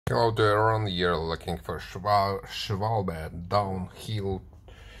Hello to everyone, you're looking for Schwalbe downhill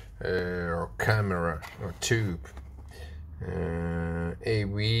camera or tube.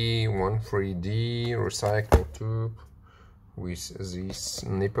 AV13D recycle tube with this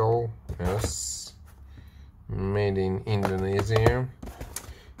nipple, yes, made in Indonesia.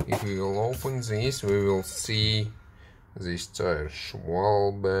 If we will open this, we will see this tire,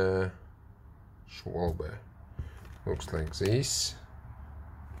 Schwalbe, looks like this.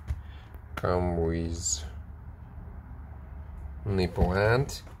 Come with nipple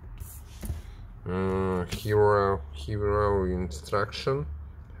end. Here are instruction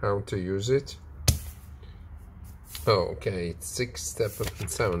how to use it. Oh, okay, it's 6 steps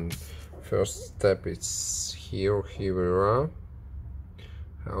and 7. First step is here we are.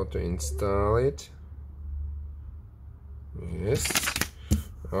 How to install it. Yes.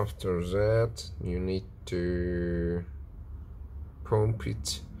 After that, you need to pump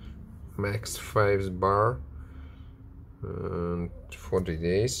it max 5 bar and 40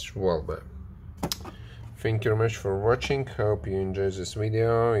 days. Schwalbe. Thank you very much for watching. Hope you enjoyed this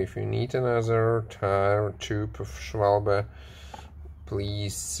video. If you need another tire tube of Schwalbe,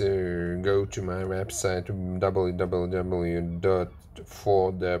 please go to my website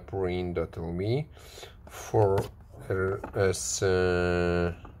www.4-the-print.lv for us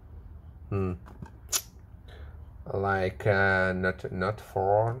not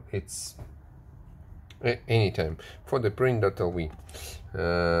for, it's anytime for the print.lv,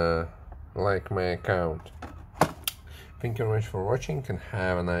 like my account. Thank you very much for watching and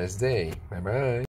have a nice day. Bye bye.